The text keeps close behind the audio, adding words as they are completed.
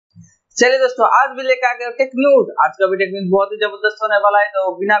चलिए दोस्तों, आज भी लेकर आ गए टेक न्यूज। आज का भी टेक न्यूज बहुत ही जबरदस्त होने वाला है, तो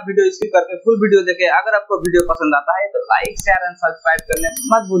बिना वीडियो स्किप करके फुल वीडियो देखें। अगर आपको वीडियो पसंद आता है तो लाइक शेयर एंड सब्सक्राइब करने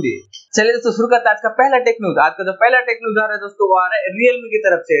मत भूलिए। चलिए दोस्तों, शुरू करते हैं आज का पहला टेक न्यूज। आज का जो पहला टेक न्यूज आ रहा है दोस्तों, वो आ रहा है Realme की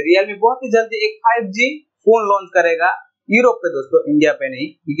तरफ से। Realme बहुत ही जल्दी एक 5G फोन लॉन्च करेगा यूरोप पे दोस्तों, इंडिया पे नहीं,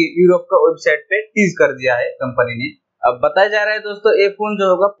 क्योंकि यूरोप का वेबसाइट पे टीज कर दिया है कंपनी ने। अब बताया जा रहा है दोस्तों, ये फोन जो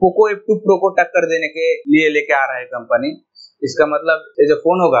होगा पोको F2 Pro को टक्कर देने के लिए लेके आ रहा है कंपनी। इसका मतलब ये जो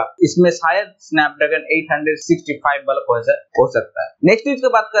फोन होगा इसमें शायद स्नैपड्रैगन 865 वाला प्रोसेसर हो सकता है। नेक्स्ट न्यूज की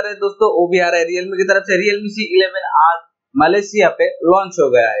बात कर रहे हैं दोस्तों, वो भी आ रहा है Realme की तरफ से। Realme C11 आज मलेशिया पे लॉन्च हो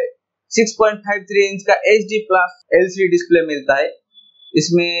गया है। 6.53 इंच का HD प्लस LCD डिस्प्ले मिलता है।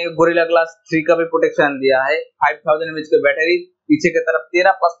 इसमें गोरिल्ला ग्लास 3 का भी प्रोटेक्शन दिया है। 5000 mAh की बैटरी, पीछे की तरफ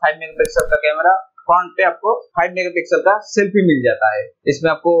 13 + 5 मेगापिक्सल का कैमरा, फ्रंट पे आपको 5 मेगापिक्सल का सेल्फी मिल जाता है। इसमें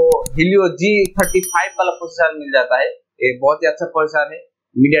आपको Helio G35 वाला प्रोसेसर मिल जाता है। एक बहुत ही अच्छा प्रोसेसर है।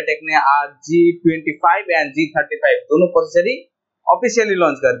 MediaTek ने आज G25 एंड G35 दोनों प्रोसेसर ही ऑफिशियली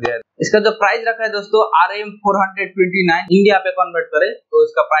लॉन्च कर दिया है। इसका जो प्राइस रखा है दोस्तों RM 429, इंडिया पे कन्वर्ट करें तो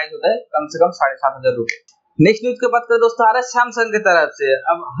इसका प्राइस होता है कम से कम 7500 रुपए। नेक्स्ट न्यूज की बात करें दोस्तों, आ रहा है सैमसंग की तरफ से।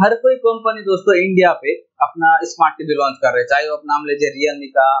 अब हर कोई कंपनी दोस्तों इंडिया पे अपना स्मार्ट टीवी लॉन्च कर रहे हैं, चाहे वो नाम लीजिए Realme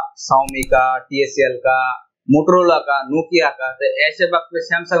का, Xiaomi का, TCL का, मोटोरोला का, नोकिया का। तो ऐसे वक्त में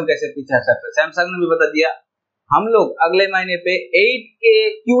सैमसंग कैसे पीछे हट सकता है? सैमसंग ने भी बता दिया, हम लोग अगले महीने पे 8K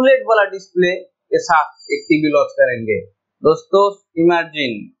Qled वाला डिस्प्ले के साथ एक टीवी लॉन्च करेंगे। दोस्तों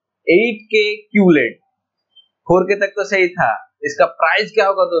इमेजिन 8K Qled, 4K तक तो सही था, इसका प्राइस क्या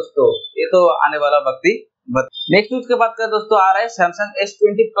होगा दोस्तों, ये तो आने वाला वक्त ही। नेक्स्ट न्यूज की बात करें दोस्तों, आ रहा है Samsung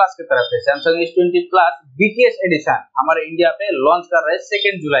S20 Plus की तरफ से। Samsung S20 Plus BTS addition हमारे इंडिया पे लॉन्च कर रहे हैं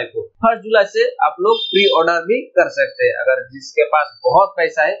 2 जुलाई को। 1 जुलाई से आप लोग प्री ऑर्डर भी कर सकते हैं। अगर जिसके पास बहुत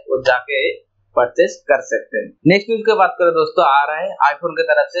पैसा है वो जाके परचेस कर सकते हैं। नेक्स्ट न्यूज की बात करें दोस्तों, आ रहा है आईफोन की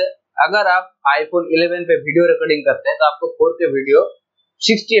तरफ से। अगर आप iPhone 11 पे वीडियो रिकॉर्डिंग करते हैं तो आपको 4K वीडियो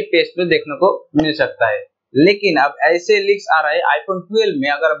 60 FPS पे देखने को मिल सकता है। लेकिन अब ऐसे लीक्स आ रहा है iPhone 12 में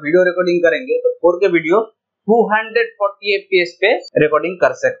अगर आप वीडियो रिकॉर्डिंग करेंगे तो 4K वीडियो 240 FPS पे रिकॉर्डिंग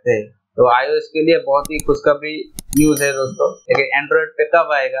कर सकते हैं। तो iOS के लिए बहुत ही खुशखबरी न्यूज है दोस्तों, लेकिन एंड्रॉइड पे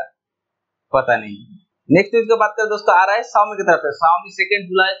कब आएगा पता नहीं। नेक्स्ट न्यूज की बात करें दोस्तों, आ रहा है Xiaomi की तरफ से। Xiaomi 2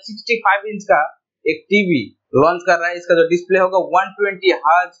 जुलाई 65 इंच का एक टीवी लॉन्च कर रहा है। इसका जो डिस्प्ले होगा 120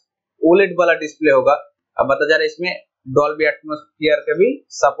 हर्ट्ज OLED वाला डिस्प्ले होगा। अब बता जा रहा है इसमें डॉल्बी एटमॉस्फेयर का भी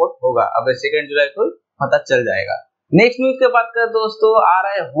सपोर्ट होगा। अब 2 जुलाई को पता चल जाएगा। नेक्स्ट न्यूज की बात करें दोस्तों, आ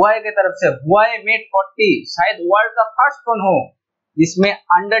रहा है Huawei की तरफ से। Huawei Mate 40 शायद वर्ल्ड का फर्स्ट फोन हो जिसमें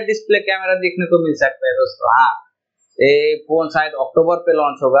अंडर डिस्प्ले कैमरा देखने को मिल सकता है दोस्तों। हाँ, ये फोन शायद अक्टूबर पे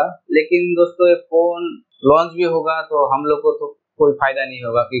लॉन्च होगा, लेकिन दोस्तों ये फोन लॉन्च भी होगा तो हम लोग को तो कोई फायदा नहीं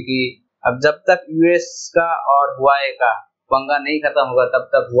होगा, क्योंकि अब जब तक US का और Huawei का पंगा नहीं खत्म होगा तब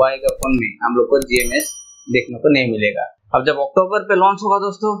तक Huawei का फोन में हम लोग को GMS देखने को नहीं मिलेगा। अब जब अक्टूबर पे लॉन्च होगा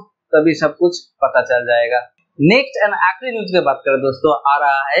दोस्तों तभी सब कुछ पता चल जाएगा। नेक्स्ट एंड आखिरी न्यूज की बात करें दोस्तों, आ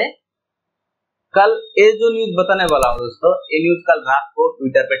रहा है कल ये जो न्यूज बताने वाला हूँ दोस्तों, ये न्यूज कल रात को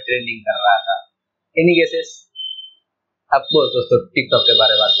ट्विटर पे ट्रेंडिंग कर रहा था। एनी केसेस आपको दोस्तों टिकटॉक के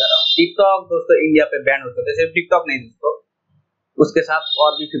बारे में बात कर रहा हूँ। टिकटॉक दोस्तों इंडिया पे बैन हो चुका है। सिर्फ टिकटॉक नहीं दोस्तों, उसके साथ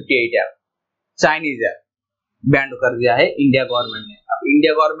और भी 58 ऐप, चाइनीज ऐप बैन कर दिया है इंडिया गवर्नमेंट ने। अब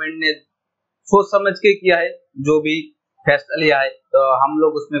इंडिया गवर्नमेंट ने सोच समझ के किया है, जो भी फैसला लिया है, तो हम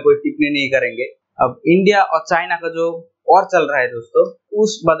लोग उसमें कोई टिप्पणी नहीं करेंगे। अब इंडिया और चाइना का जो और चल रहा है दोस्तों,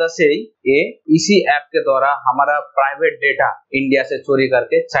 उस वजह से ये इसी ऐप के द्वारा हमारा प्राइवेट डेटा इंडिया से चोरी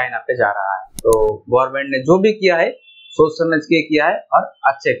करके चाइना पे जा रहा है। तो गवर्नमेंट ने जो भी किया है सोच समझ के किया है और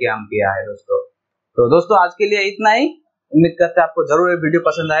अच्छे काम किया है दोस्तों। तो दोस्तों आज के लिए इतना ही। उम्मीद करते हैं आपको जरूर ये वीडियो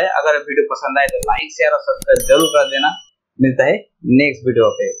पसंद आए। अगर वीडियो पसंद आए तो लाइक शेयर और सब्सक्राइब जरूर कर देना। मिलता है नेक्स्ट वीडियो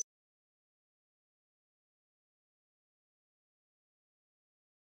पे।